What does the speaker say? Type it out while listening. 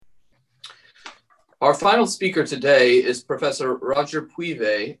Our final speaker today is Professor Roger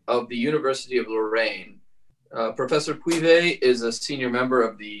Puivet of the University of Lorraine. Professor Puivet is a senior member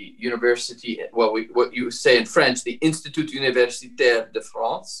of the university, what you say in French, the Institut Universitaire de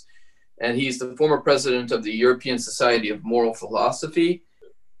France, and he's the former president of the European Society of Moral Philosophy.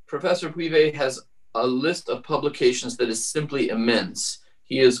 Professor Puivet has a list of publications that is simply immense.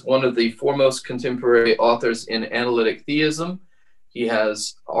 He is one of the foremost contemporary authors in analytic theism. He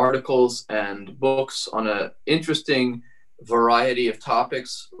has articles and books on an interesting variety of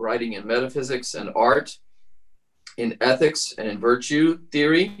topics, writing in metaphysics and art, in ethics and in virtue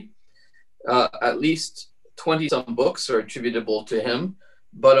theory. At least 20-some books are attributable to him,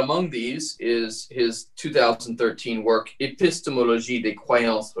 but among these is his 2013 work, Épistémologie des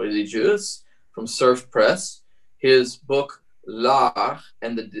croyances religieuses, from Cerf Press, his book, L'Art et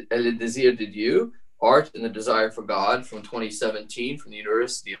le désir de Dieu, Art and the Desire for God, from 2017 from the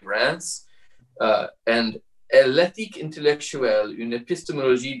University of Reims, and L'éthique intellectuelle, une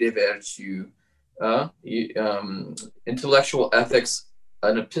épistémologie des vertus, Intellectual Ethics,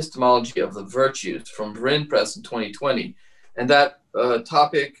 an Epistemology of the Virtues, from Vrin Press in 2020. And that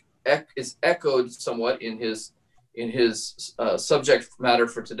topic is echoed somewhat in his subject matter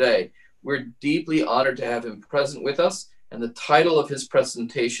for today. We're deeply honored to have him present with us, and the title of his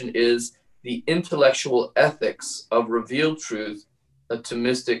presentation is The Intellectual Ethics of Revealed Truth, a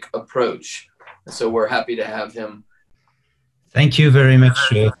Thomistic Approach. And so we're happy to have him. Thank you very much,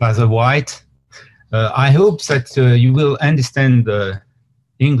 Father White. I hope that you will understand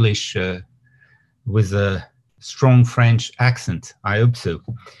English with a strong French accent. I hope so.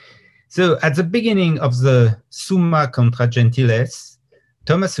 So at the beginning of the Summa Contra Gentiles,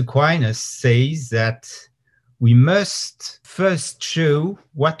 Thomas Aquinas says that we must first show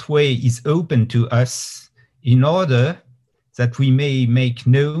what way is open to us in order that we may make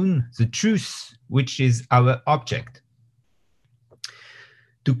known the truth which is our object.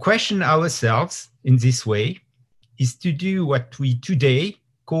 To question ourselves in this way is to do what we today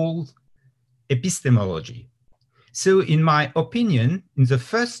call epistemology. So in my opinion, in the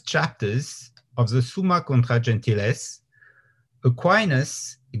first chapters of the Summa Contra Gentiles,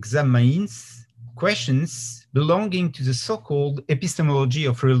 Aquinas examines questions belonging to the so-called epistemology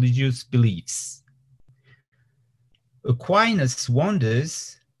of religious beliefs. Aquinas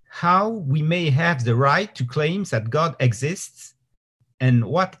wonders how we may have the right to claim that God exists and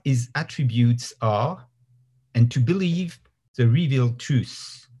what his attributes are, and to believe the revealed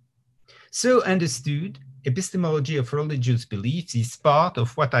truth. So understood, epistemology of religious beliefs is part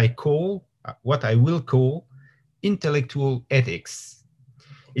of what I will call intellectual ethics.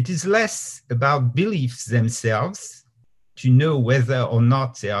 It is less about beliefs themselves, to know whether or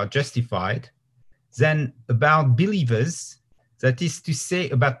not they are justified, than about believers, that is to say,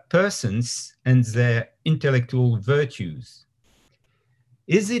 about persons and their intellectual virtues.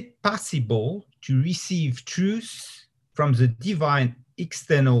 Is it possible to receive truth from the divine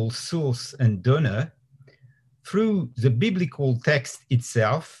external source and donor through the biblical text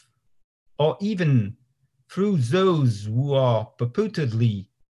itself, or even through those who are purportedly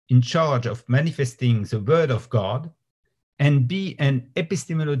in charge of manifesting the word of God, and be an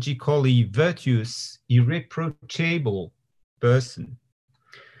epistemologically virtuous, irreproachable person?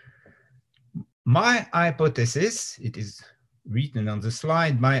 My hypothesis, it is written on the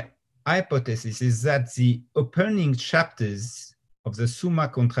slide, my hypothesis is that the opening chapters of the Summa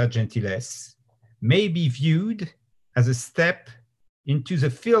Contra Gentiles may be viewed as a step into the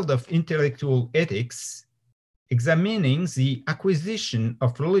field of intellectual ethics, examining the acquisition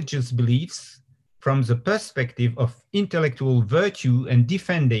of religious beliefs from the perspective of intellectual virtue and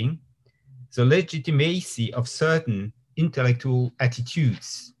defending the legitimacy of certain intellectual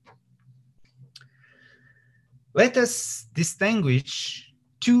attitudes. Let us distinguish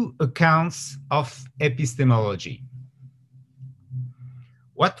two accounts of epistemology.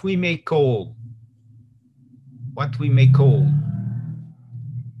 What we may call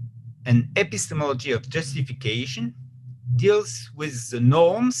an epistemology of justification deals with the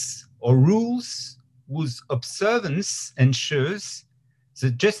norms or rules whose observance ensures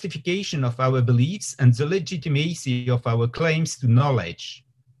the justification of our beliefs and the legitimacy of our claims to knowledge.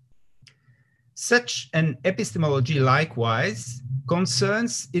 Such an epistemology likewise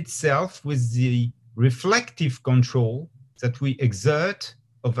concerns itself with the reflective control that we exert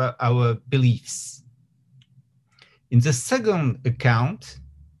over our beliefs. In the second account,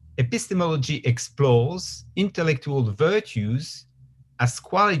 epistemology explores intellectual virtues as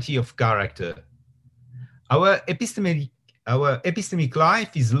quality of character. Our epistemic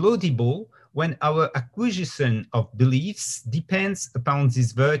life is laudable when our acquisition of beliefs depends upon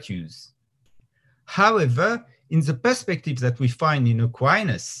these virtues. However, in the perspective that we find in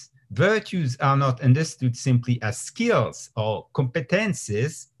Aquinas, virtues are not understood simply as skills or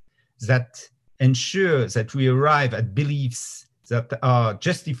competences that ensure that we arrive at beliefs that are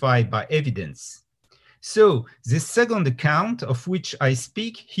justified by evidence. So this second account of which I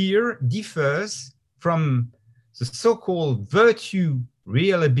speak here differs from the so-called virtue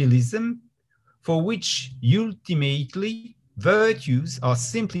reliabilism, for which ultimately virtues are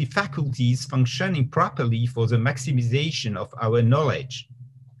simply faculties functioning properly for the maximization of our knowledge.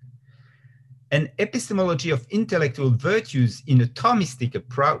 An epistemology of intellectual virtues in a Thomistic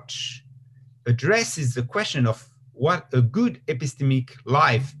approach addresses the question of what a good epistemic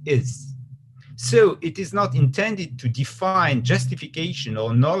life is. So it is not intended to define justification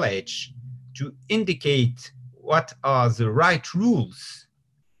or knowledge, to indicate what are the right rules,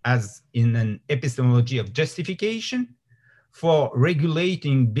 as in an epistemology of justification, for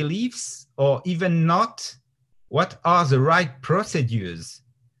regulating beliefs, or even not what are the right procedures,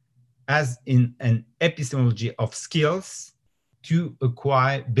 as in an epistemology of skills, to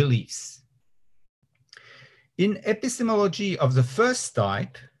acquire beliefs. In epistemology of the first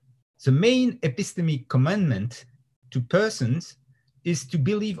type, the main epistemic commandment to persons is to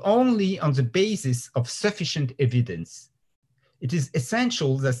believe only on the basis of sufficient evidence. It is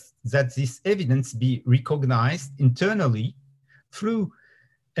essential that this evidence be recognized internally through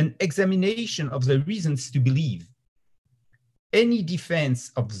an examination of the reasons to believe. Any defense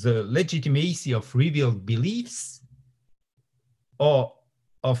of the legitimacy of revealed beliefs or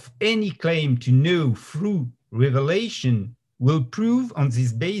of any claim to know through revelation will prove on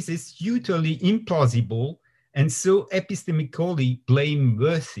this basis utterly implausible and so epistemically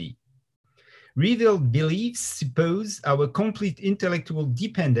blameworthy. Revealed beliefs suppose our complete intellectual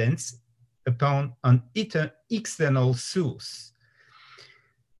dependence upon an external source.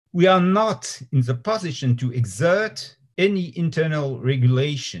 We are not in the position to exert any internal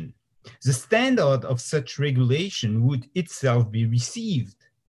regulation. The standard of such regulation would itself be received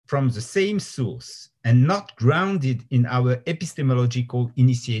from the same source and not grounded in our epistemological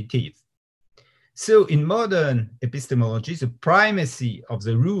initiative. So in modern epistemology, the primacy of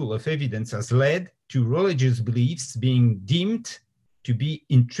the rule of evidence has led to religious beliefs being deemed to be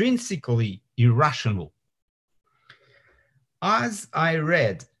intrinsically irrational. As I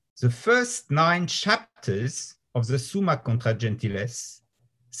read the first 9 chapters of the Summa Contra Gentiles,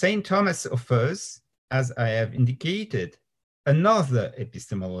 St. Thomas offers, as I have indicated, another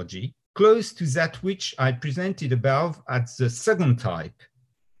epistemology close to that which I presented above at the second type,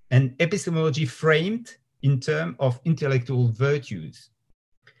 an epistemology framed in terms of intellectual virtues.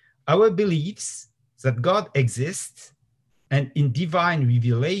 Our beliefs that God exists and in divine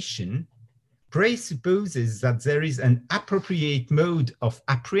revelation presupposes that there is an appropriate mode of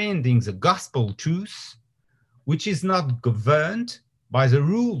apprehending the gospel truth, which is not governed by the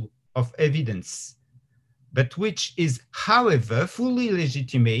rule of evidence, but which is, however, fully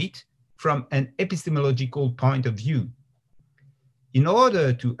legitimate from an epistemological point of view. In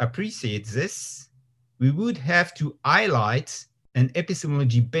order to appreciate this, we would have to highlight an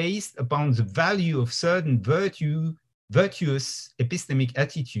epistemology based upon the value of certain virtuous epistemic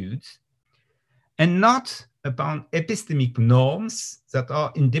attitudes, and not upon epistemic norms that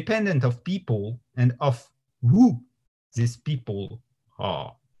are independent of people and of who these people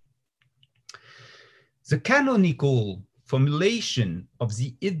are. The canonical formulation of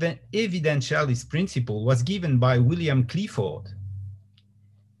the evidentialis principle was given by William Clifford.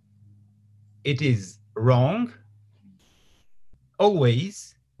 It is wrong,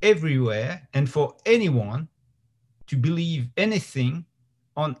 always, everywhere, and for anyone to believe anything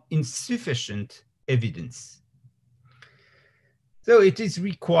on insufficient evidence. So it is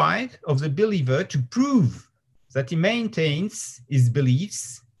required of the believer to prove that he maintains his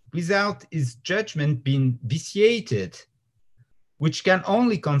beliefs without his judgment being vitiated, which can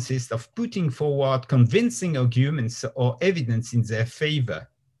only consist of putting forward convincing arguments or evidence in their favor.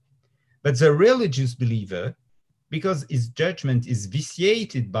 But the religious believer, because his judgment is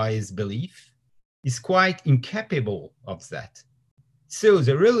vitiated by his belief, is quite incapable of that. So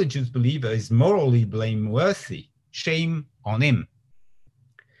the religious believer is morally blameworthy. Shame on him.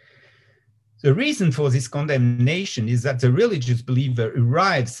 The reason for this condemnation is that the religious believer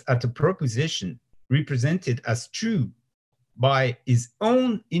arrives at a proposition represented as true by his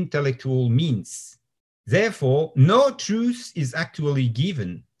own intellectual means. Therefore, no truth is actually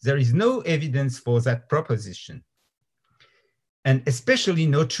given. There is no evidence for that proposition. And especially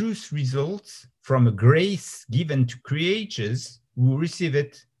no truth results from a grace given to creatures who receive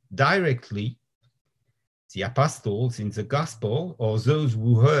it directly, the apostles in the gospel, or those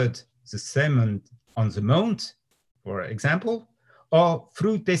who heard the sermon on the Mount, for example, or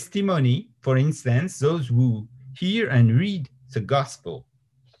through testimony, for instance, those who hear and read the gospel.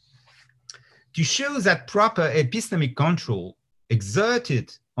 To show that proper epistemic control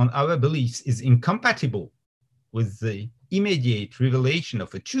exerted on our beliefs is incompatible with the immediate revelation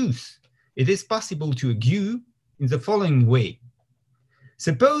of a truth, it is possible to argue in the following way.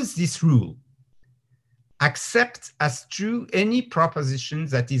 Suppose this rule: accept as true any proposition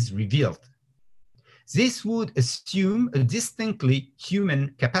that is revealed. This would assume a distinctly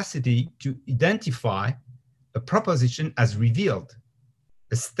human capacity to identify a proposition as revealed,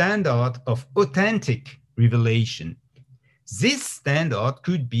 a standard of authentic revelation. This standard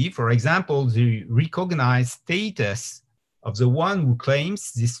could be, for example, the recognized status of the one who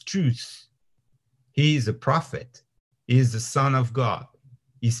claims this truth. He is a prophet. He is the Son of God.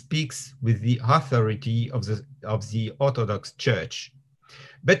 He speaks with the authority of the Orthodox Church.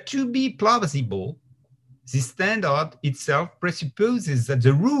 But to be plausible, the standard itself presupposes that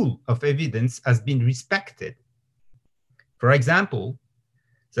the rule of evidence has been respected. For example,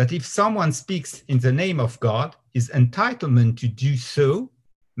 that if someone speaks in the name of God, his entitlement to do so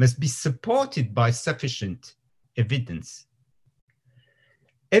must be supported by sufficient evidence.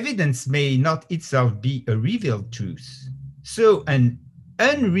 Evidence may not itself be a revealed truth. So an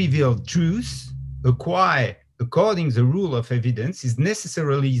unrevealed truth acquired according to the rule of evidence is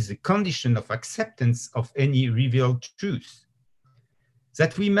necessarily the condition of acceptance of any revealed truth.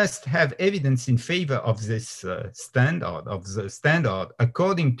 That we must have evidence in favor of this standard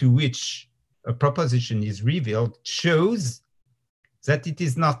according to which a proposition is revealed shows that it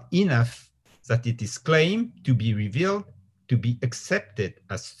is not enough that it is claimed to be revealed to be accepted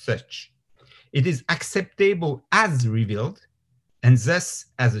as such. It is acceptable as revealed and thus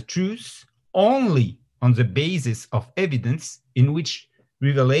as a truth only on the basis of evidence in which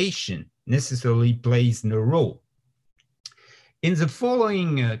revelation necessarily plays no role. In the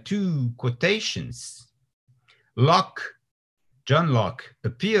following two quotations, John Locke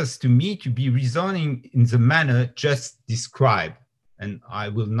appears to me to be reasoning in the manner just described, and I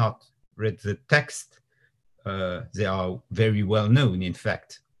will not read the text. They are very well known, in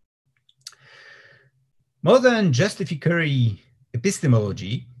fact. Modern justificatory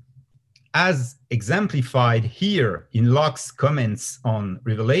epistemology, as exemplified here in Locke's comments on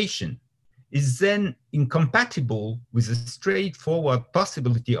revelation, is then incompatible with the straightforward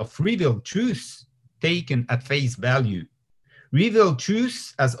possibility of revealed truth taken at face value. Revealed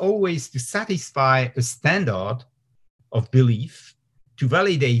truth has always to satisfy a standard of belief to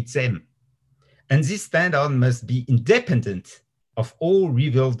validate them. And this standard must be independent of all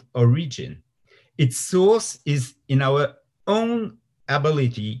revealed origin. Its source is in our own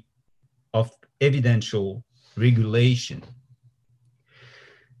ability of evidential regulation.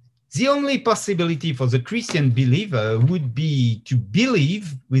 The only possibility for the Christian believer would be to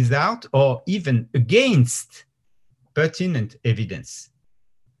believe without or even against pertinent evidence.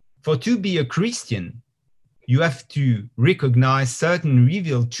 For to be a Christian, you have to recognize certain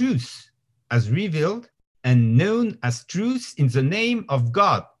revealed truths as revealed and known as truths in the name of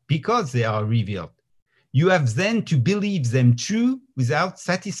God because they are revealed. You have then to believe them true without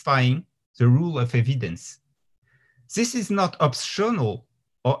satisfying the rule of evidence. This is not optional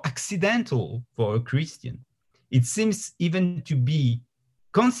or accidental for a Christian. It seems even to be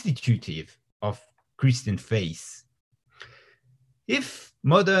constitutive of Christian faith. If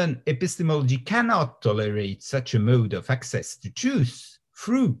modern epistemology cannot tolerate such a mode of access to truth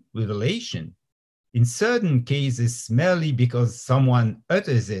through revelation, in certain cases merely because someone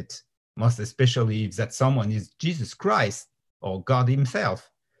utters it, most especially if that someone is Jesus Christ or God himself,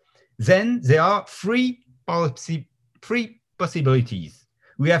 then there are three possibilities.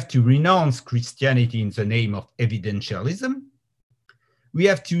 We have to renounce Christianity in the name of evidentialism. We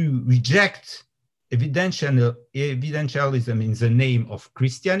have to reject evidentialism in the name of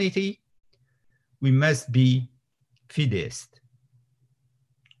Christianity. We must be fideist.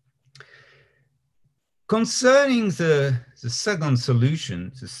 Concerning the second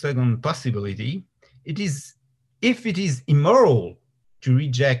solution, the second possibility, if it is immoral to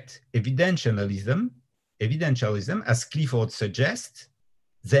reject evidentialism, as Clifford suggests,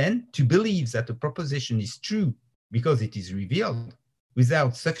 then to believe that a proposition is true because it is revealed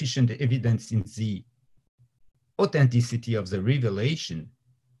without sufficient evidence in the authenticity of the revelation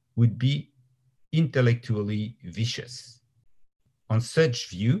would be intellectually vicious. On such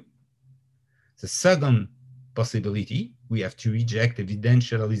view, the second possibility, we have to reject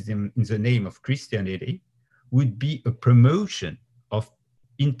evidentialism in the name of Christianity, would be a promotion of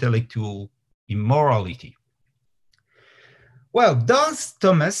intellectual immorality. Well, does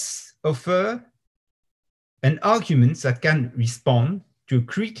Thomas offer and arguments that can respond to a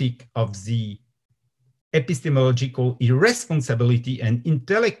critique of the epistemological irresponsibility and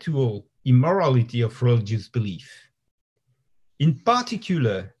intellectual immorality of religious belief. In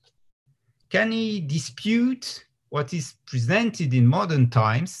particular, can he dispute what is presented in modern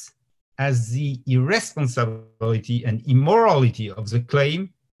times as the irresponsibility and immorality of the claim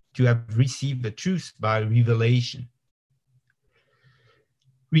to have received the truth by revelation?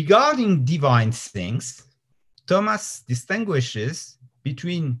 Regarding divine things, Thomas distinguishes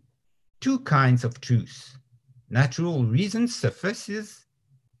between two kinds of truth. Natural reason suffices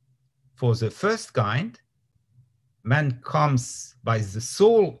for the first kind. Man comes by the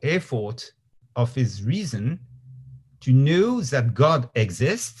sole effort of his reason to know that God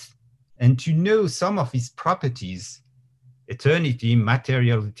exists and to know some of his properties: eternity,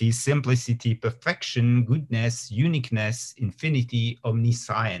 materiality, simplicity, perfection, goodness, uniqueness, infinity,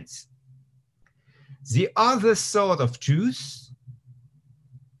 omniscience. The other sort of truth,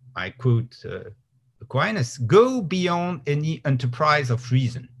 I quote Aquinas, go beyond any enterprise of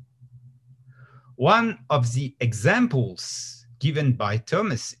reason. One of the examples given by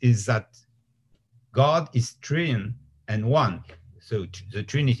Thomas is that God is triune and one, so the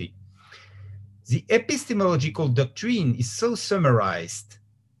Trinity. The epistemological doctrine is so summarized,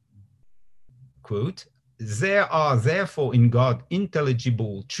 quote, there are therefore in God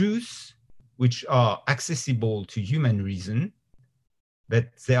intelligible truths which are accessible to human reason, but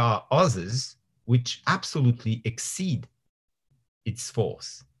there are others which absolutely exceed its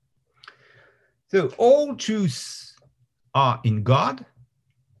force. So all truths are in God.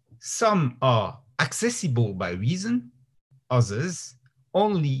 Some are accessible by reason, others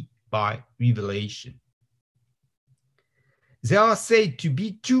only by revelation. There are said to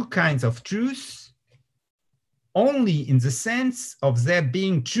be two kinds of truths, only in the sense of there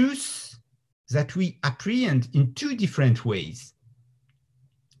being truths that we apprehend in two different ways.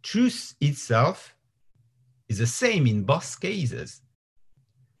 Truth itself is the same in both cases.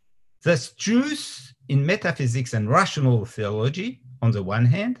 Thus, truth in metaphysics and rational theology, on the one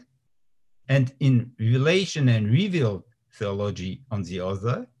hand, and in revelation and revealed theology, on the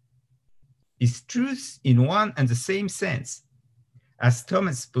other, is truth in one and the same sense. As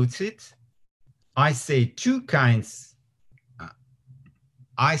Thomas puts it, I say two kinds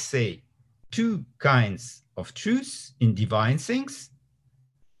of truth in divine things,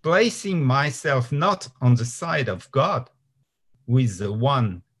 placing myself not on the side of God, who is the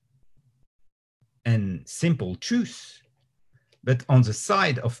one and simple truth, but on the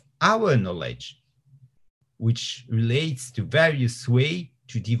side of our knowledge, which relates to various ways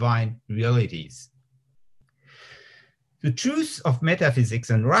to divine realities. The truth of metaphysics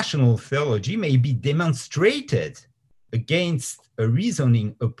and rational theology may be demonstrated against a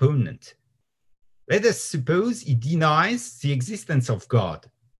reasoning opponent. Let us suppose he denies the existence of God,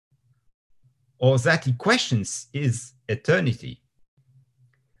 or that he questions his eternity.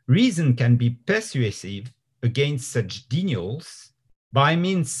 Reason can be persuasive against such denials by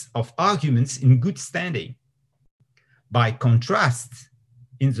means of arguments in good standing. By contrast,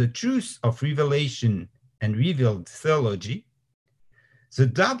 in the truth of revelation and revealed theology, the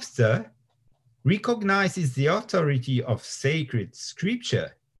doubter recognizes the authority of sacred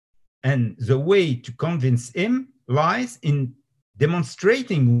scripture, and the way to convince him lies in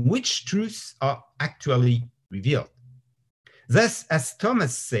demonstrating which truths are actually revealed. Thus, as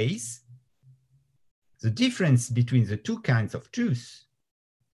Thomas says, the difference between the two kinds of truth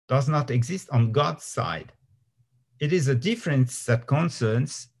does not exist on God's side. It is a difference that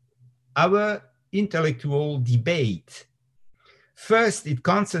concerns our intellectual debate. First, it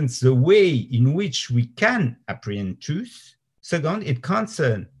concerns the way in which we can apprehend truth. Second, it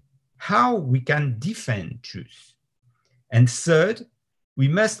concerns how we can defend truth. And third, we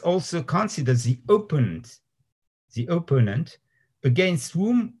must also consider the opponent against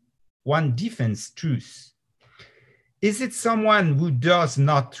whom one defends truth. Is it someone who does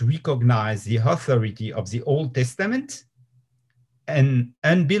not recognize the authority of the Old Testament, an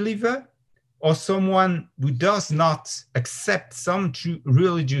unbeliever, or someone who does not accept some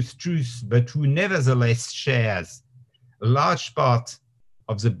religious truths, but who nevertheless shares a large part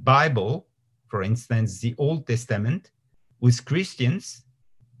of the Bible, for instance, the Old Testament, with Christians,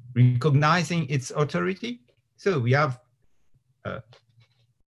 recognizing its authority? So we have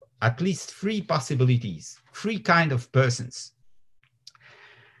at least three possibilities, three kinds of persons.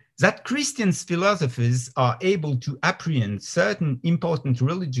 That Christian philosophers are able to apprehend certain important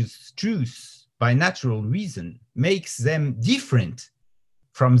religious truths by natural reason makes them different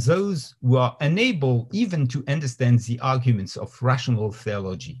from those who are unable even to understand the arguments of rational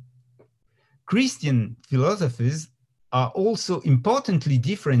theology. Christian philosophers are also importantly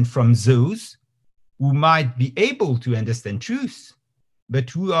different from those who might be able to understand truth, but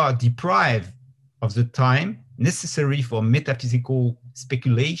who are deprived of the time necessary for metaphysical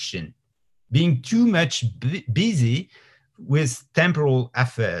speculation, being too much busy with temporal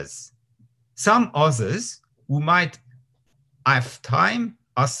affairs. Some others who might have time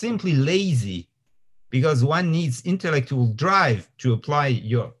are simply lazy, because one needs intellectual drive to apply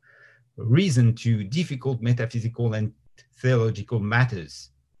your reason to difficult metaphysical and theological matters.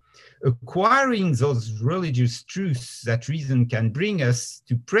 Acquiring those religious truths that reason can bring us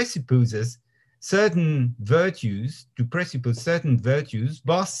to presuppose certain virtues,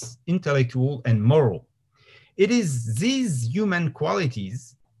 both intellectual and moral. It is these human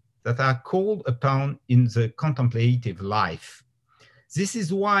qualities that are called upon in the contemplative life. This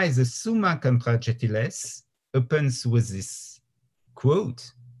is why the Summa contra Gentiles opens with this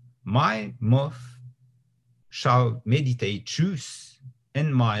quote, "My mouth shall meditate truth, and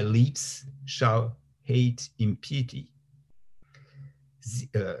my lips shall hate impiety."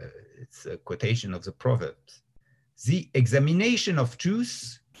 It's a quotation of the Proverbs. The examination of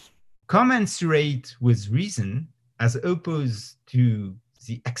truth, commensurate with reason, as opposed to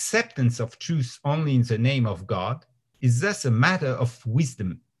the acceptance of truth only in the name of God, is thus a matter of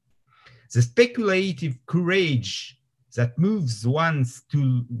wisdom. The speculative courage that moves one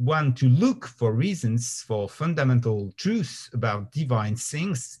to look for reasons for fundamental truths about divine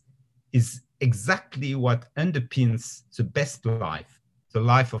things is exactly what underpins the best life, the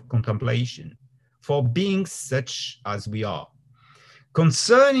life of contemplation, for beings such as we are.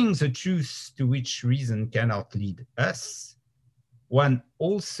 Concerning the truths to which reason cannot lead us, one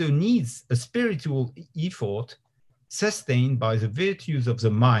also needs a spiritual effort sustained by the virtues of the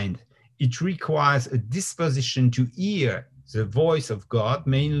mind. It requires a disposition to hear the voice of God,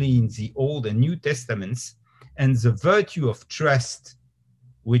 mainly in the Old and New Testaments, and the virtue of trust,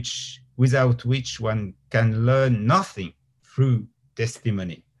 without which one can learn nothing through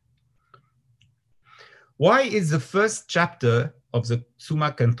testimony. Why is the first chapter of the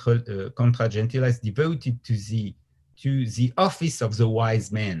Summa contra Gentiles devoted to the office of the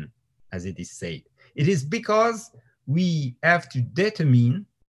wise man, as it is said? It is because we have to determine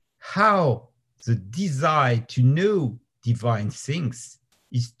how the desire to know divine things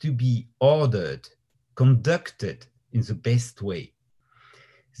is to be ordered, conducted in the best way.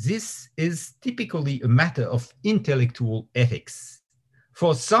 This is typically a matter of intellectual ethics.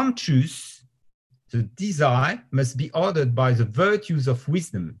 For some truths, the desire must be ordered by the virtues of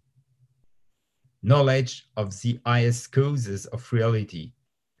wisdom, knowledge of the highest causes of reality,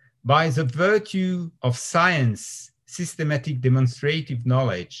 by the virtue of science, systematic demonstrative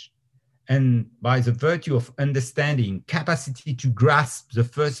knowledge, and by the virtue of understanding, capacity to grasp the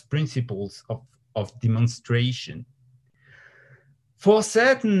first principles of demonstration. For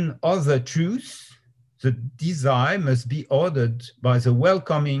certain other truths, the desire must be ordered by the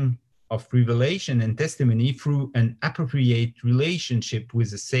welcoming of revelation and testimony through an appropriate relationship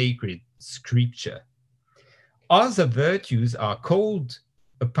with the sacred scripture. Other virtues are called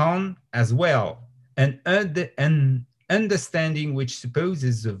upon as well, an understanding which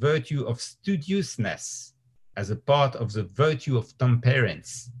supposes the virtue of studiousness as a part of the virtue of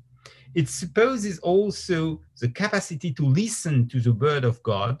temperance. It supposes also the capacity to listen to the word of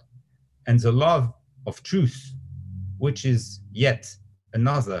God and the love of truth, which is yet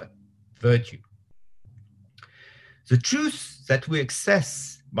another virtue. The truths that we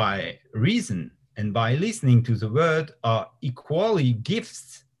access by reason and by listening to the word are equally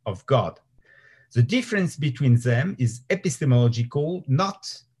gifts of God. The difference between them is epistemological,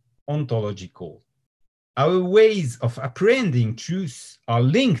 not ontological. Our ways of apprehending truth are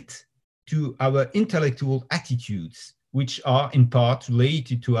linked to our intellectual attitudes, which are in part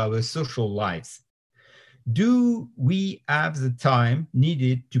related to our social lives. Do we have the time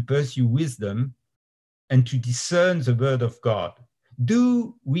needed to pursue wisdom and to discern the word of God?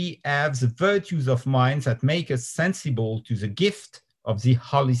 Do we have the virtues of mind that make us sensible to the gift of the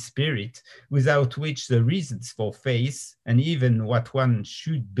Holy Spirit, without which the reasons for faith, and even what one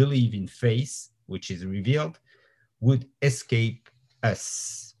should believe in faith, which is revealed, would escape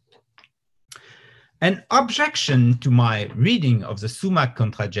us? An objection to my reading of the Summa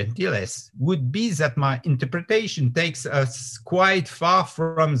contra Gentiles would be that my interpretation takes us quite far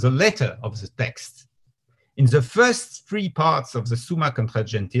from the letter of the text. In the first three parts of the Summa contra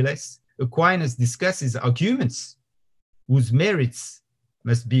Gentiles, Aquinas discusses arguments whose merits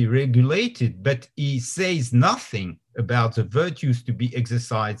must be regulated, but he says nothing about the virtues to be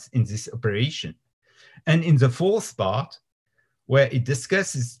exercised in this operation. And in the fourth part, where it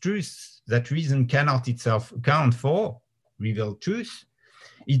discusses truths that reason cannot itself account for, revealed truth,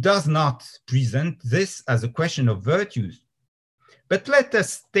 he does not present this as a question of virtues. But let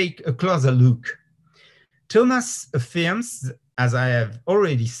us take a closer look. Thomas affirms, as I have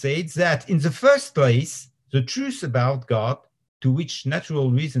already said, that in the first place, the truths about God, to which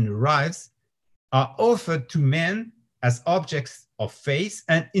natural reason arrives, are offered to men as objects of faith,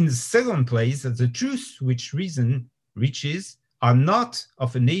 and in the second place, that the truths which reason reaches are not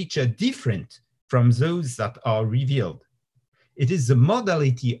of a nature different from those that are revealed. It is the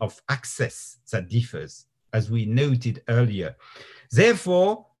modality of access that differs, as we noted earlier.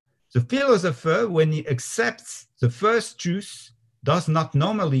 Therefore, the philosopher, when he accepts the first truth, does not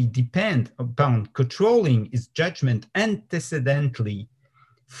normally depend upon controlling his judgment antecedently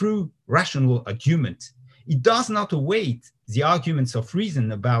through rational argument. He does not await the arguments of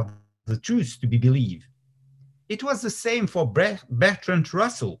reason about the truth to be believed. It was the same for Bertrand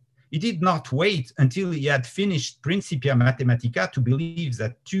Russell. He did not wait until he had finished Principia Mathematica to believe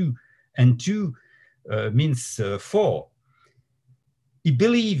that 2 and 2 means 4. He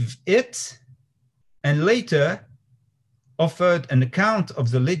believed it and later offered an account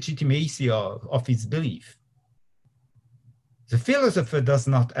of the legitimacy of his belief. The philosopher does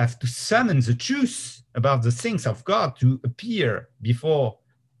not have to summon the truth about the things of God to appear before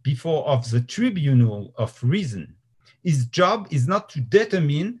of the tribunal of reason. His job is not to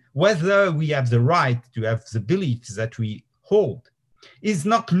determine whether we have the right to have the beliefs that we hold. He's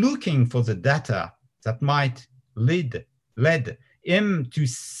not looking for the data that might lead him to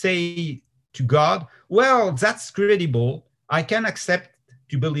say to God, well, that's credible, I can accept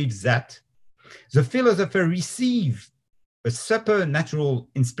to believe that. The philosopher receives a supernatural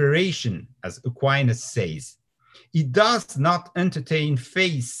inspiration, as Aquinas says. He does not entertain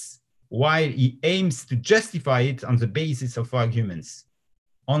faith while he aims to justify it on the basis of arguments.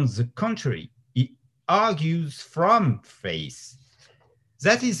 On the contrary, he argues from faith.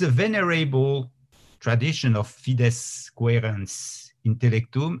 That is a venerable tradition of Fides Coherens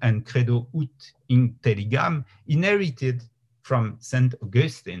Intellectum and Credo ut Intelligam, inherited from St.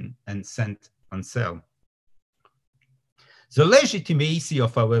 Augustine and St. Anselm. The legitimacy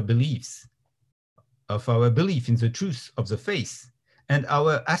of our beliefs, of our belief in the truth of the faith, and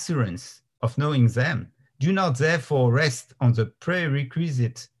our assurance of knowing them do not therefore rest on the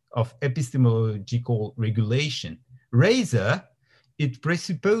prerequisite of epistemological regulation. Rather, it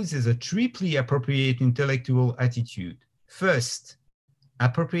presupposes a triply appropriate intellectual attitude. First,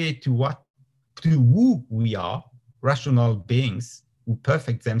 appropriate to who we are, rational beings who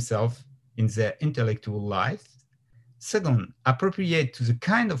perfect themselves in their intellectual life. Second, appropriate to the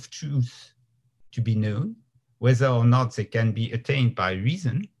kind of truth to be known, whether or not they can be attained by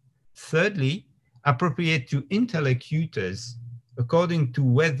reason. Thirdly, appropriate to interlocutors according to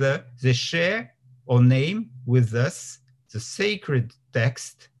whether they share or name with us the sacred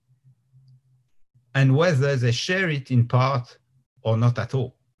text and whether they share it in part or not at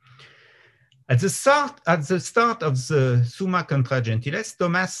all. At the start of the Summa Contra Gentiles,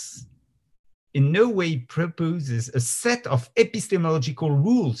 Thomas in no way proposes a set of epistemological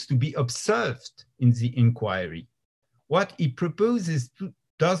rules to be observed in the inquiry. What he proposes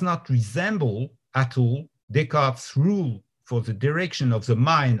does not resemble at all Descartes' rule for the direction of the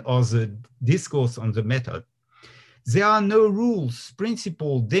mind or the discourse on the method. There are no rules,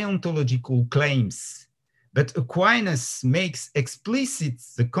 principle, deontological claims, but Aquinas makes explicit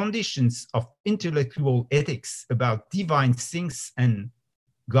the conditions of intellectual ethics about divine things and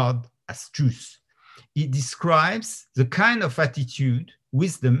God as truth. He describes the kind of attitude,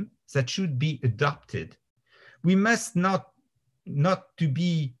 wisdom, that should be adopted. We must not to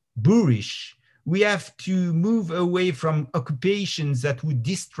be boorish. We have to move away from occupations that would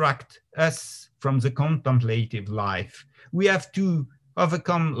distract us from the contemplative life. We have to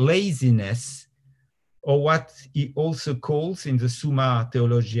overcome laziness, or what he also calls in the Summa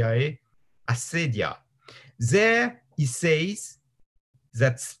Theologiae, acedia. There he says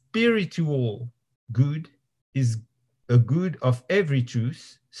that spiritual good is a good of every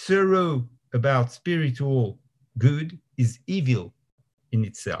truth. Sorrow about spiritual good is evil in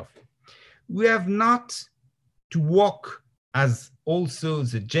itself. We have not to walk as also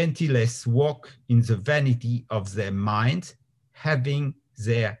the gentiles walk in the vanity of their mind, having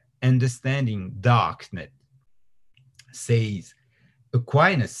their understanding darkened, says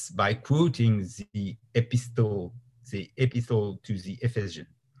Aquinas by quoting the epistle to the Ephesians.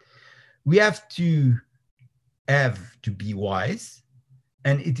 We have to be wise,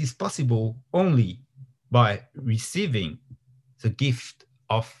 and it is possible only by receiving the gift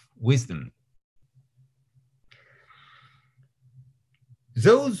of wisdom.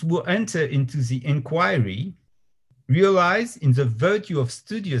 Those who enter into the inquiry realize in the virtue of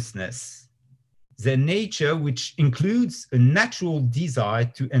studiousness their nature, which includes a natural desire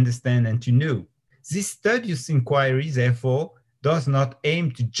to understand and to know. This studious inquiry, therefore, does not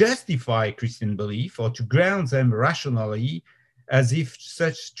aim to justify Christian belief or to ground them rationally as if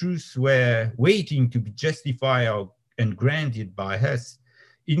such truths were waiting to be justified and granted by us.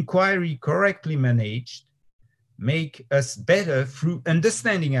 Inquiry correctly managed make us better through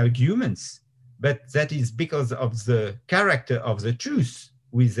understanding arguments, but that is because of the character of the truth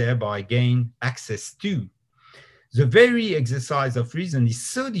we thereby gain access to. The very exercise of reason is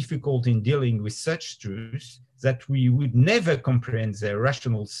so difficult in dealing with such truths that we would never comprehend their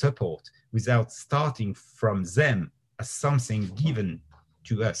rational support without starting from them as something given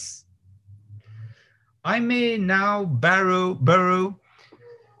to us. I may now borrow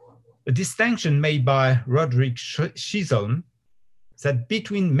a distinction made by Roderick Chisholm that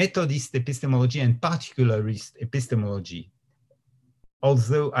between Methodist epistemology and particularist epistemology,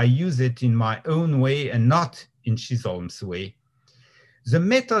 although I use it in my own way and not in Chisholm's way. The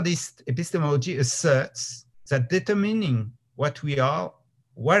Methodist epistemology asserts that determining what we are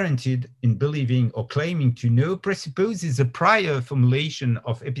warranted in believing or claiming to know presupposes a prior formulation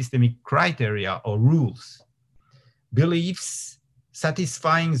of epistemic criteria or rules. Beliefs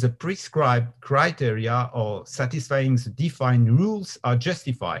satisfying the prescribed criteria or satisfying the defined rules are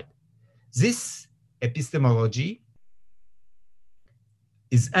justified. This epistemology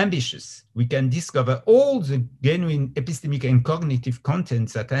is ambitious. We can discover all the genuine epistemic and cognitive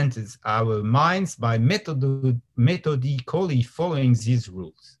contents that enters our minds by methodically following these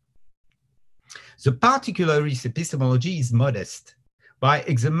rules. The particularist epistemology is modest. By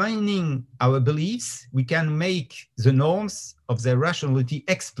examining our beliefs, we can make the norms of their rationality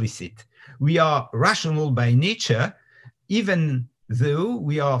explicit. We are rational by nature, even though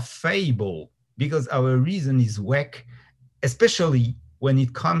we are fallible, because our reason is weak, especially when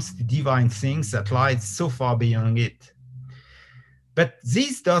it comes to divine things that lie so far beyond it. But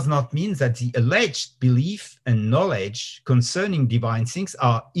this does not mean that the alleged belief and knowledge concerning divine things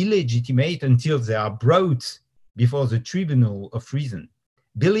are illegitimate until they are brought before the tribunal of reason.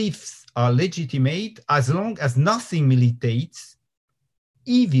 Beliefs are legitimate as long as nothing militates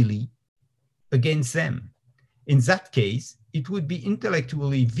evilly against them. In that case, it would be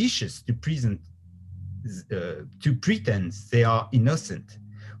intellectually vicious to pretend they are innocent.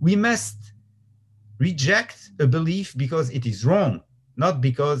 We must reject a belief because it is wrong, not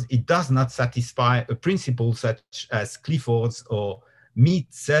because it does not satisfy a principle such as Clifford's or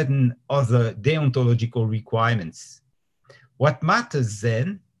meet certain other deontological requirements. What matters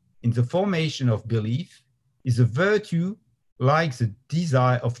then in the formation of belief is a virtue like the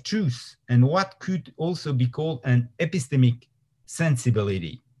desire of truth and what could also be called an epistemic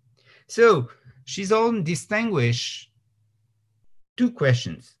sensibility. So Chisholm distinguishes two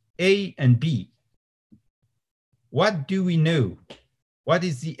questions, A and B. What do we know? What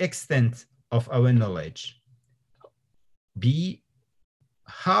is the extent of our knowledge? B,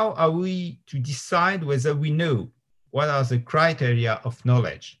 how are we to decide whether we know? What are the criteria of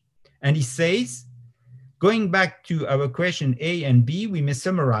knowledge? And he says, going back to our question A and B, we may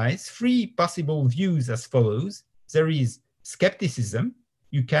summarize three possible views as follows. There is skepticism.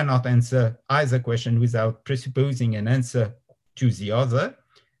 You cannot answer either question without presupposing an answer to the other,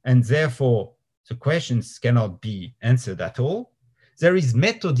 and therefore the questions cannot be answered at all. There is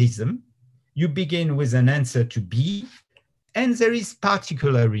Methodism. You begin with an answer to B, and there is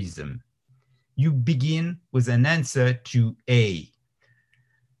particularism. You begin with an answer to A.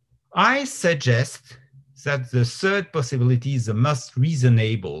 I suggest that the third possibility is the most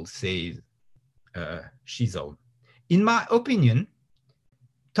reasonable, says Chisholm. In my opinion,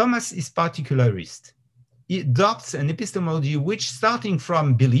 Thomas is particularist. He adopts an epistemology which, starting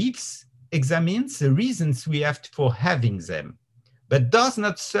from beliefs, examines the reasons we have for having them, but does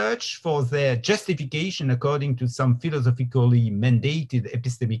not search for their justification according to some philosophically mandated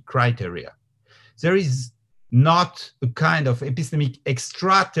epistemic criteria. There is not a kind of epistemic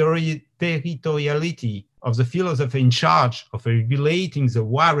extraterritoriality of the philosopher in charge of regulating the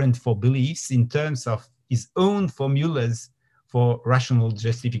warrant for beliefs in terms of his own formulas for rational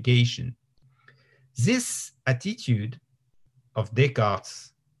justification. This attitude of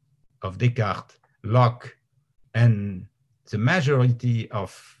Descartes, Locke, and the majority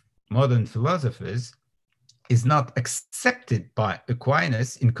of modern philosophers is not accepted by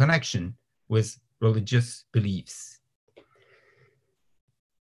Aquinas in connection with religious beliefs.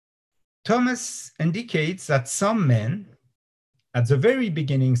 Thomas indicates that some men, at the very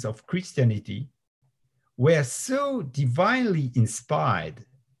beginnings of Christianity, were so divinely inspired,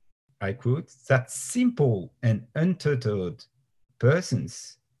 I quote, that simple and untutored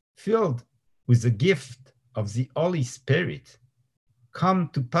persons filled with the gift of the Holy Spirit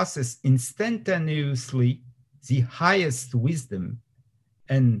come to possess instantaneously the highest wisdom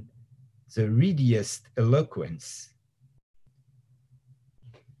and the readiest eloquence.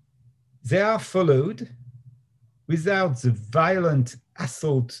 They are followed without the violent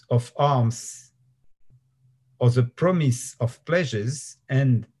assault of arms or the promise of pleasures,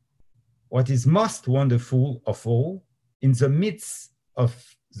 and what is most wonderful of all, in the midst of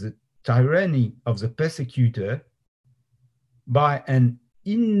the tyranny of the persecutor, by an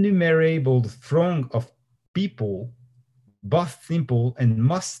innumerable throng of people, both simple and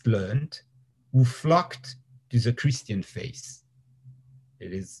most learned, who flocked to the Christian faith.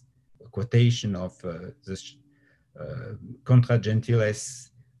 It is a quotation of the Contra Gentiles,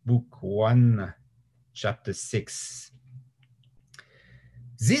 book 1, chapter 6.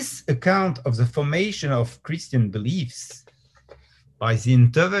 This account of the formation of Christian beliefs by the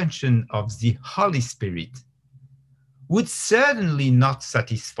intervention of the Holy Spirit would certainly not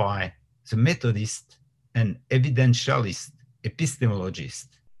satisfy the Methodist and evidentialist epistemologist.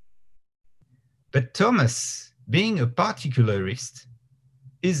 But Thomas, being a particularist,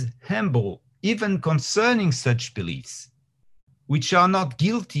 is humble even concerning such beliefs, which are not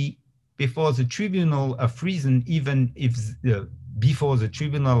guilty before the tribunal of reason, even if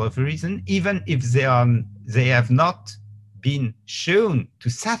they have not been shown to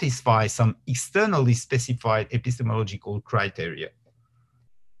satisfy some externally specified epistemological criteria.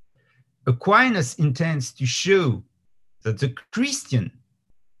 Aquinas intends to show that the Christian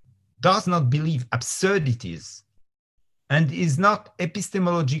does not believe absurdities and is not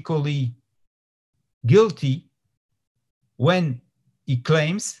epistemologically guilty when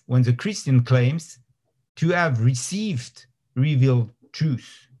the Christian claims to have received revealed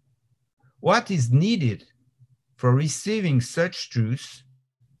truth. What is needed for receiving such truth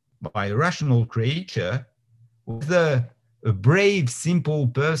by a rational creature, whether a brave, simple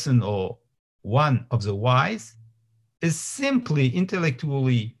person or one of the wise, is simply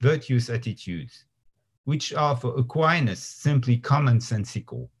intellectually virtuous attitudes, which are for Aquinas simply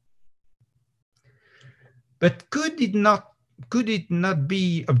commonsensical. But could it not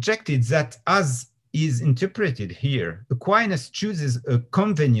be objected that, as is interpreted here, Aquinas chooses a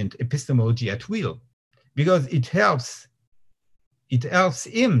convenient epistemology at will, because it helps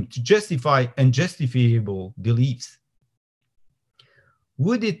him to justify unjustifiable beliefs?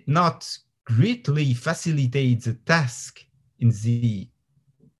 Would it not greatly facilitate the task in the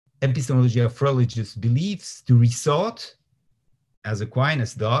epistemology of religious beliefs to resort, as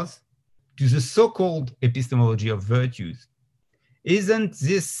Aquinas does, to the so-called epistemology of virtues? Isn't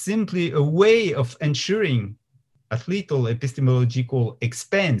this simply a way of ensuring at little epistemological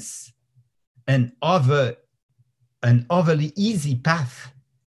expense an overly easy path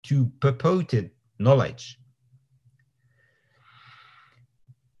to purported knowledge?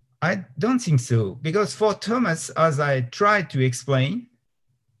 I don't think so, because for Thomas, as I tried to explain,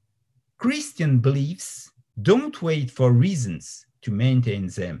 Christian beliefs don't wait for reasons to maintain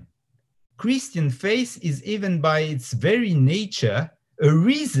them. Christian faith is, even by its very nature, a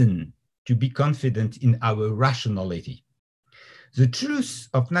reason to be confident in our rationality. The truths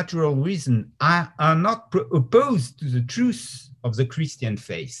of natural reason are not opposed to the truths of the Christian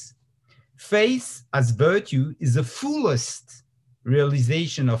faith. Faith as virtue is the fullest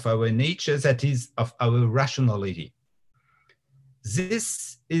realization of our nature, that is, of our rationality.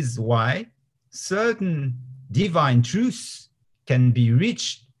 This is why certain divine truths can be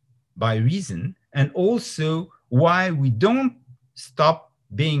reached by reason, and also why we don't stop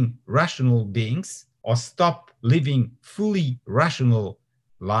being rational beings or stop living fully rational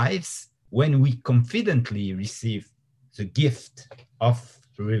lives when we confidently receive the gift of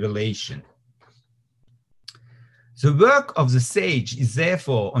revelation. The work of the sage is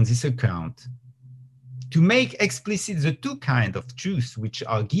therefore, on this account, to make explicit the two kinds of truths which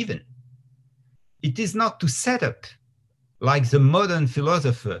are given. It is not to set up, like the modern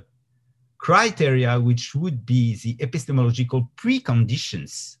philosopher, criteria which would be the epistemological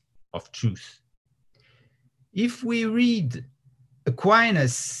preconditions of truth. If we read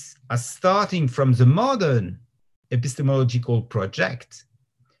Aquinas as starting from the modern epistemological project,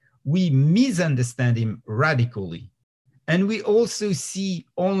 we misunderstand him radically, and we also see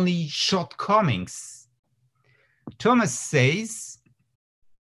only shortcomings. Thomas says,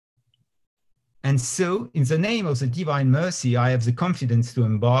 "And so, in the name of the divine mercy, I have the confidence to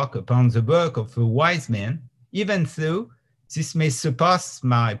embark upon the work of a wise man, even though this may surpass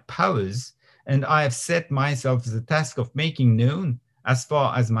my powers, and I have set myself the task of making known, as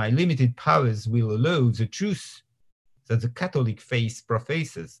far as my limited powers will allow, the truth that the Catholic faith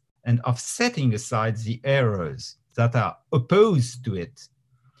professes, and of setting aside the errors that are opposed to it.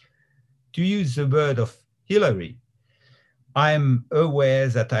 To use the word of Hilary, I am aware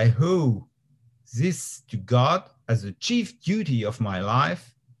that I owe this to God as the chief duty of my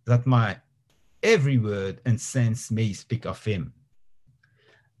life, that my every word and sense may speak of him.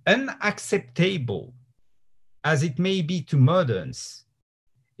 Unacceptable as it may be to moderns,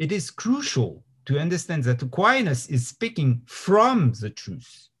 it is crucial to understand that Aquinas is speaking from the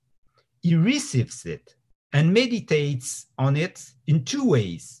truth. He receives it and meditates on it in two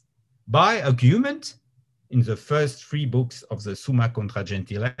ways: by argument, in the first three books of the Summa Contra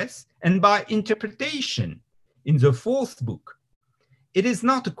Gentiles, and by interpretation in the fourth book. It is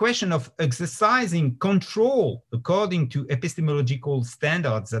not a question of exercising control according to epistemological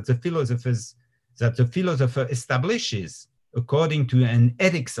standards that the philosopher establishes according to an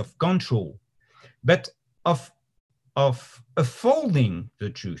ethics of control, but of unfolding the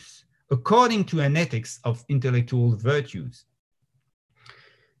truth according to an ethics of intellectual virtues.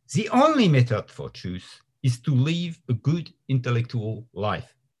 The only method for truth is to live a good intellectual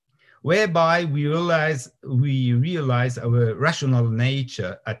life, whereby we realize our rational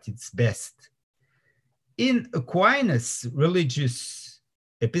nature at its best. In Aquinas' religious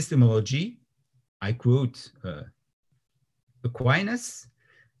epistemology, I quote Aquinas,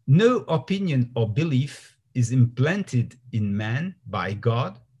 no opinion or belief is implanted in man by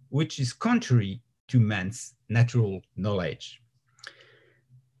God, which is contrary to man's natural knowledge.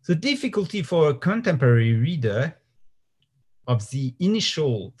 The difficulty for a contemporary reader of the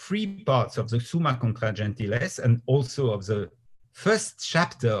initial three parts of the Summa Contra Gentiles and also of the first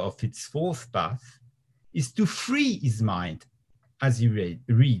chapter of its fourth part is to free his mind as he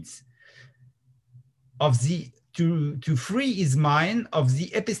reads, to free his mind of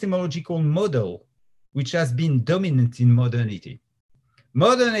the epistemological model which has been dominant in modernity.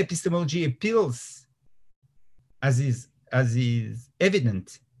 Modern epistemology appeals, as is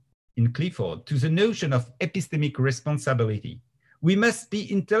evident in Clifford, to the notion of epistemic responsibility. We must be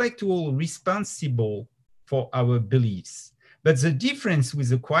intellectually responsible for our beliefs. But the difference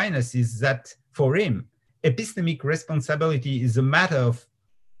with Aquinas is that for him, epistemic responsibility is a matter of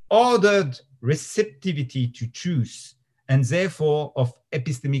ordered receptivity to truth and therefore of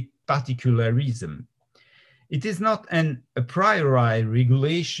epistemic particularism. It is not a priori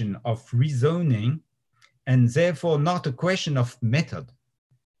regulation of reasoning and therefore not a question of method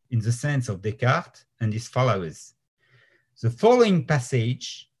in the sense of Descartes and his followers. The following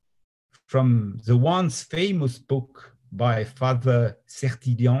passage from the once famous book by Father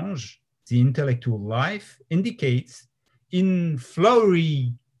Certi-Diange, The Intellectual Life, indicates in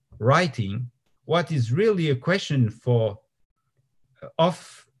flowery writing what is really a question for a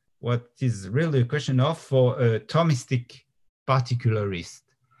Thomistic particularist.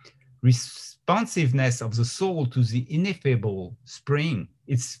 Responsiveness of the soul to the ineffable spring,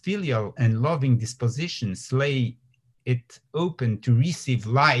 its filial and loving dispositions lay it open to receive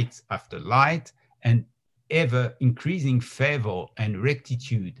light after light and ever increasing favor and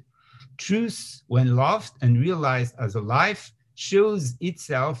rectitude. Truth, when loved and realized as a life, shows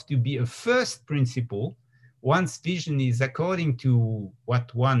itself to be a first principle. One's vision is according to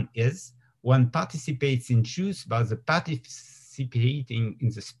what one is. One participates in truth by the participating in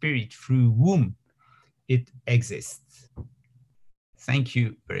the spirit through whom it exists. Thank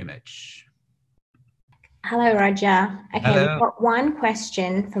you very much. Hello, Roger. Okay, Hello. We've got one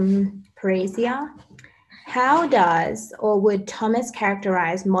question from Parisia. How does or would Thomas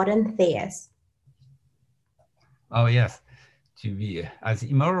characterize modern theists? Oh, yes, to be as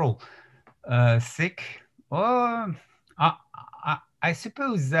immoral, sick. Oh, I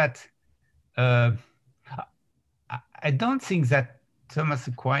suppose that I don't think that Thomas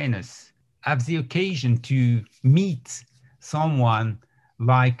Aquinas have the occasion to meet someone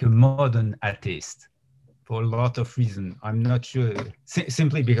like a modern atheist for a lot of reasons. I'm not sure,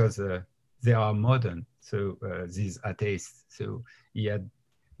 simply because they are modern, so these atheists, so he had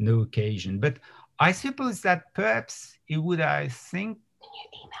no occasion. But I suppose that perhaps he would, I think,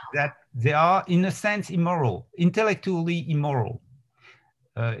 that they are, in a sense, immoral, intellectually immoral.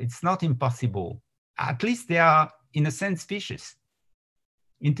 It's not impossible. At least they are, in a sense, vicious,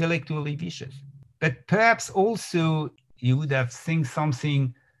 intellectually vicious. But perhaps also you would have seen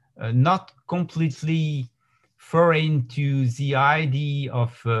something not completely foreign to the idea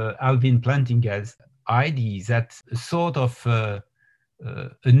of Alvin Plantinga's idea, that a sort of a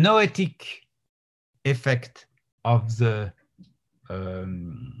noetic effect of the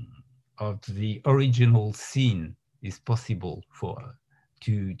the original sin is possible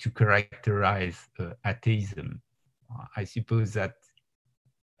to characterize atheism. I suppose that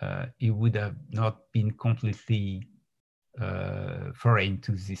it would have not been completely foreign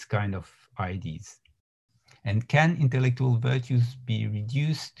to this kind of ideas. And can intellectual virtues be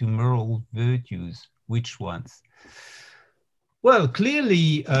reduced to moral virtues? Which ones? Well,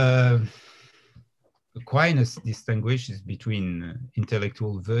 clearly, Aquinas distinguishes between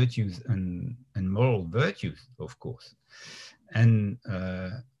intellectual virtues and moral virtues, of course. And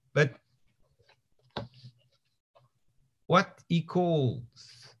but what he calls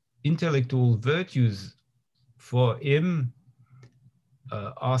intellectual virtues for him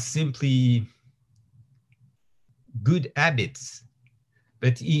are simply good habits.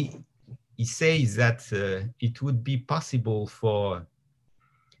 But he says that it would be possible for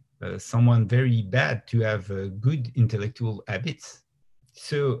someone very bad to have good intellectual habits.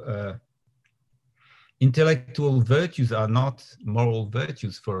 So intellectual virtues are not moral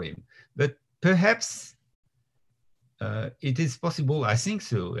virtues for him. But perhaps it is possible, I think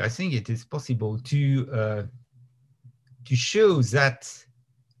so, I think it is possible to show that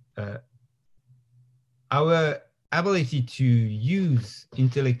our ability to use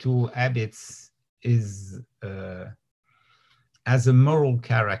intellectual habits is as a moral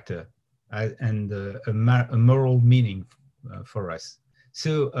character and a moral meaning for us.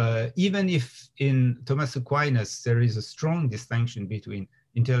 So even if in Thomas Aquinas there is a strong distinction between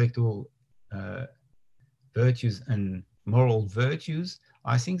intellectual virtues and moral virtues,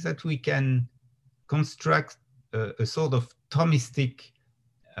 I think that we can construct a sort of Thomistic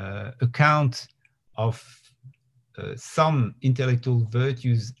account of some intellectual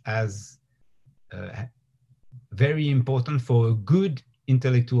virtues as very important for a good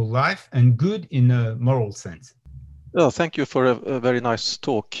intellectual life and good in a moral sense. Oh, thank you for a very nice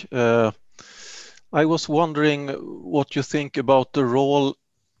talk. I was wondering what you think about the role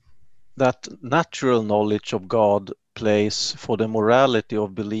that natural knowledge of God plays for the morality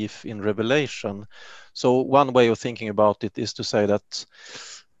of belief in revelation. So one way of thinking about it is to say that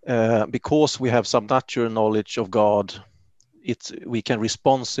because we have some natural knowledge of God, we can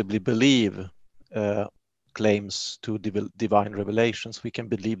responsibly believe claims to divine revelations. We can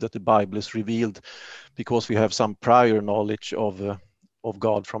believe that the Bible is revealed because we have some prior knowledge of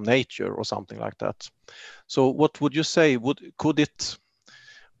God from nature or something like that. So what would you say? Would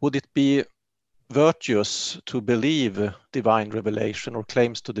it be virtuous to believe divine revelation or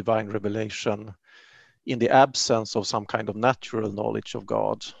claims to divine revelation in the absence of some kind of natural knowledge of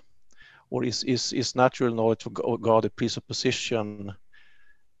God? Or is natural knowledge of God a presupposition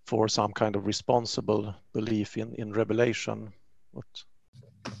for some kind of responsible belief in revelation?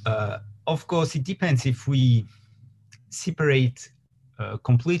 Of course, it depends if we separate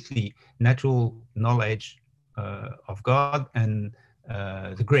completely natural knowledge of God and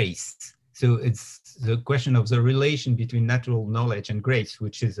the grace. So it's the question of the relation between natural knowledge and grace,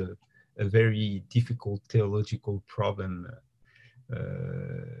 which is a very difficult theological problem,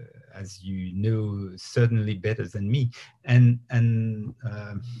 as you know certainly better than me. And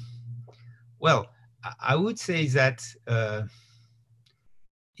well, I would say that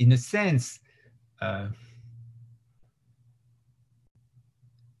in a sense,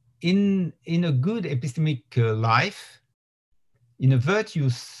 in a good epistemic life, in a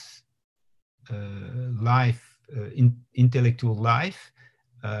virtuous life, intellectual life,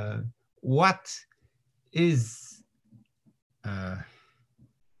 what is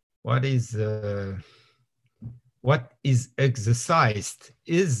exercised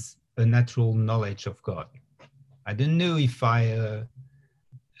is a natural knowledge of God. I don't know if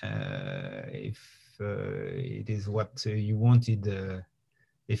it is what you wanted.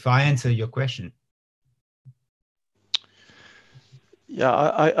 If I answer your question. Yeah,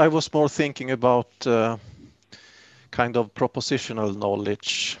 I was more thinking about kind of propositional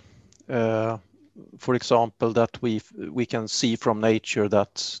knowledge. For example, that we can see from nature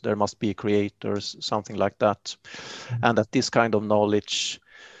that there must be creators, something like that, and that this kind of knowledge,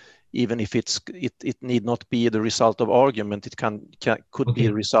 even if it need not be the result of argument, it could be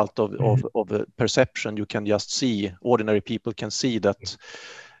the result of a perception. You can just see, ordinary people can see that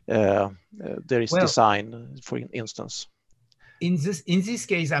there is design, for instance. In this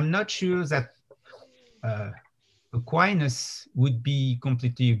case, I'm not sure that Aquinas would be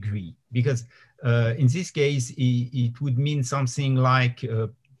completely agree, because in this case, it would mean something like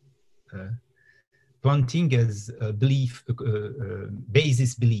Plantinga's belief,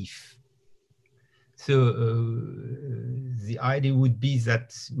 basis belief. So the idea would be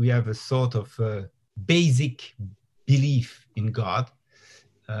that we have a sort of basic belief in God,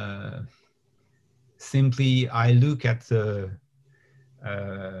 simply I look at the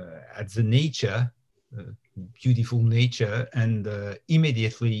nature, beautiful nature, and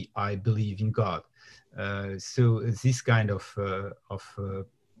immediately I believe in God. So this kind of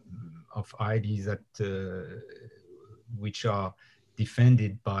ideas that which are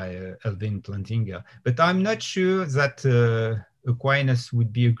defended by Alvin Plantinga, but I'm not sure that Aquinas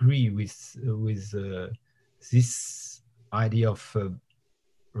would be agree with this idea of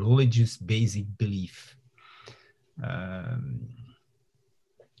religious basic belief.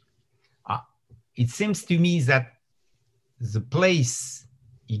 It seems to me that the place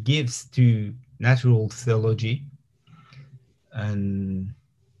he gives to natural theology, and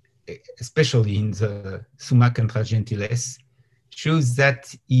especially in the Summa Contra Gentiles, shows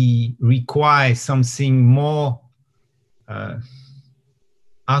that he requires something more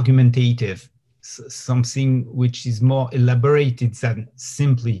argumentative, something which is more elaborated than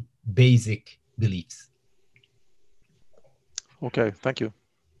simply basic beliefs. Okay, thank you.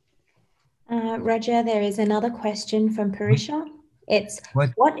 Roger, there is another question from Parisha. It's,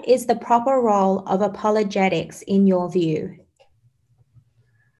 what is the proper role of apologetics in your view?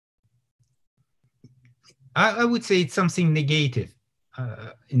 I would say it's something negative,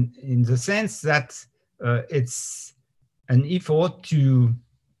 in the sense that it's an effort to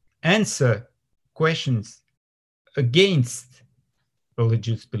answer questions against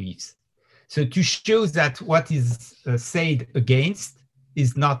religious beliefs. So to show that what is said against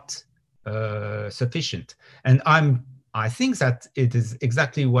is not sufficient. And I think that it is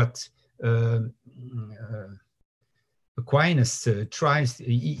exactly what Aquinas tries.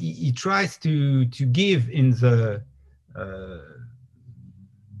 He tries to give in the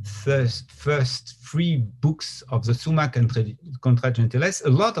first 3 books of the Summa Contra Gentiles a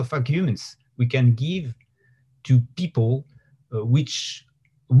lot of arguments we can give to people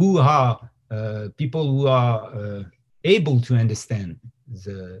who are able to understand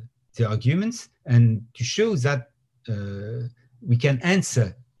the arguments, and to show that we can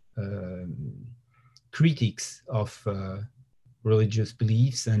answer critics of religious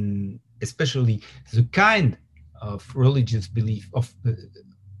beliefs, and especially the kind of religious belief of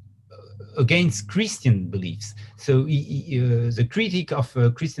against Christian beliefs. So the critique of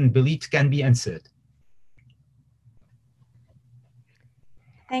Christian beliefs can be answered.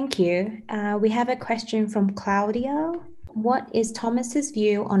 Thank you. We have a question from Claudio. What is Thomas's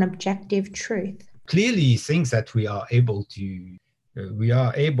view on objective truth? Clearly, he thinks that we are able to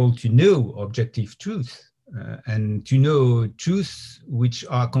know objective truth, and to know truths which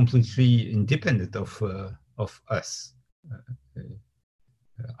are completely independent of us.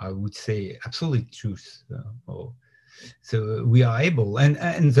 I would say absolute truth. So we are able,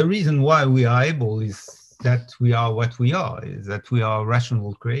 and the reason why we are able is that we are what we are, is that we are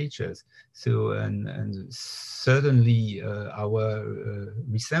rational creatures. So and certainly our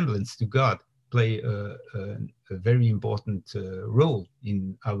resemblance to God play a very important role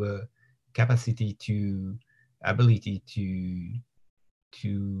in our ability to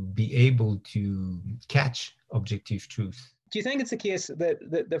be able to catch objective truth. Do you think it's the case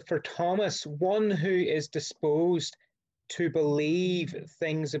that for Thomas, one who is disposed to believe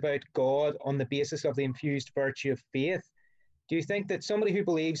things about God on the basis of the infused virtue of faith, do you think that somebody who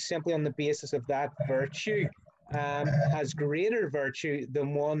believes simply on the basis of that virtue has greater virtue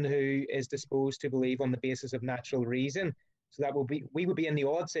than one who is disposed to believe on the basis of natural reason? So that we would be in the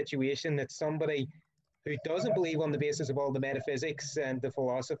odd situation that somebody who doesn't believe on the basis of all the metaphysics and the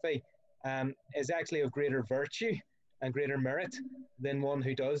philosophy is actually of greater virtue and greater merit than one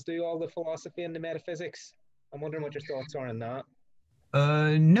who does do all the philosophy and the metaphysics. I'm wondering what your thoughts are on that.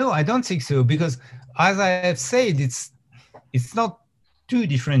 No, I don't think so, because as I have said, it's not 2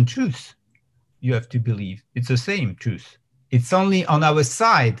 different truths you have to believe. It's the same truth. It's only on our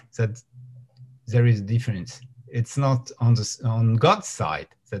side that there is a difference. It's not on God's side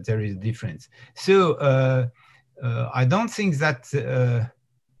that there is a difference. So I don't think that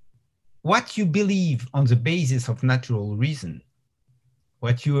what you believe on the basis of natural reason,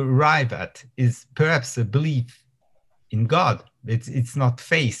 what you arrive at, is perhaps a belief in God. It's not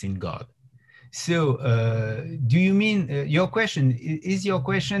faith in God. So do you mean your question, is your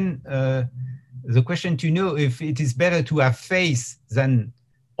question the question to know if it is better to have faith than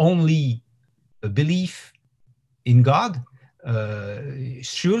only a belief in God?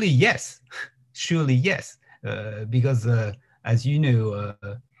 Surely yes, surely yes, because as you know,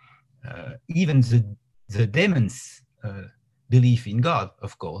 even the demons believe in God,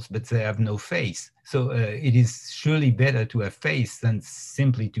 of course, but they have no faith. So it is surely better to have faith than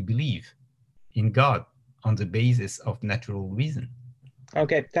simply to believe in God on the basis of natural reason.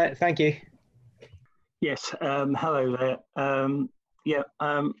 Okay, thank you. Yes, hello there. I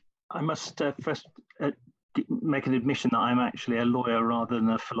must first make an admission that I'm actually a lawyer rather than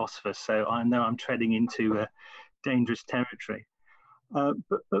a philosopher, so I know I'm treading into dangerous territory.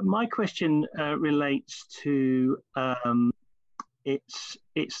 But my question relates to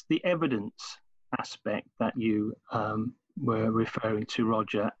it's the evidence aspect that you were referring to,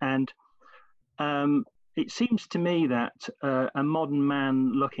 Roger, and it seems to me that a modern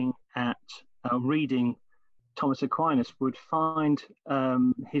man looking at reading Thomas Aquinas would find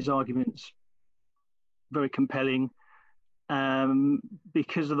his arguments very compelling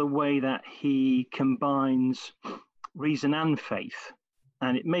because of the way that he combines reason and faith.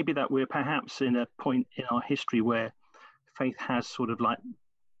 And it may be that we're perhaps in a point in our history where faith has sort of like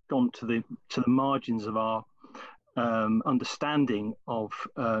gone to the margins of our understanding of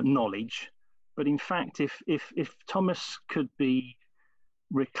knowledge. But in fact, if Thomas could be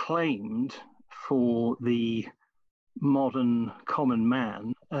reclaimed for the modern common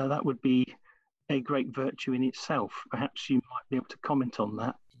man, that would be a great virtue in itself. Perhaps you might be able to comment on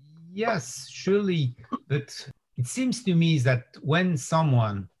that. Yes, surely. But it seems to me that when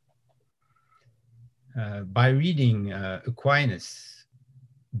someone, by reading Aquinas,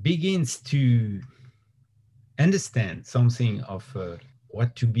 begins to understand something of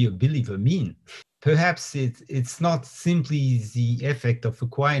what to be a believer mean, perhaps it's not simply the effect of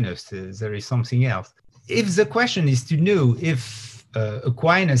Aquinas, there is something else. If the question is to know if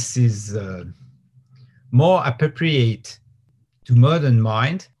Aquinas is more appropriate to modern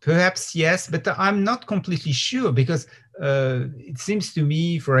mind, perhaps yes, but I'm not completely sure, because it seems to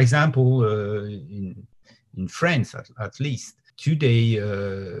me, for example, in France at least, today,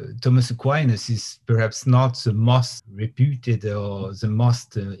 Thomas Aquinas is perhaps not the most reputed or the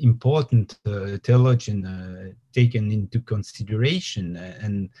most important theologian taken into consideration.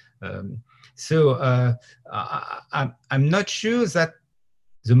 And so I'm not sure that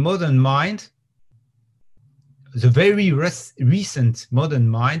the modern mind, the very recent modern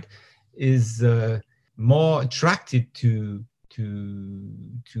mind, is more attracted to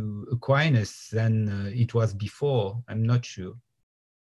Aquinas than it was before. I'm not sure.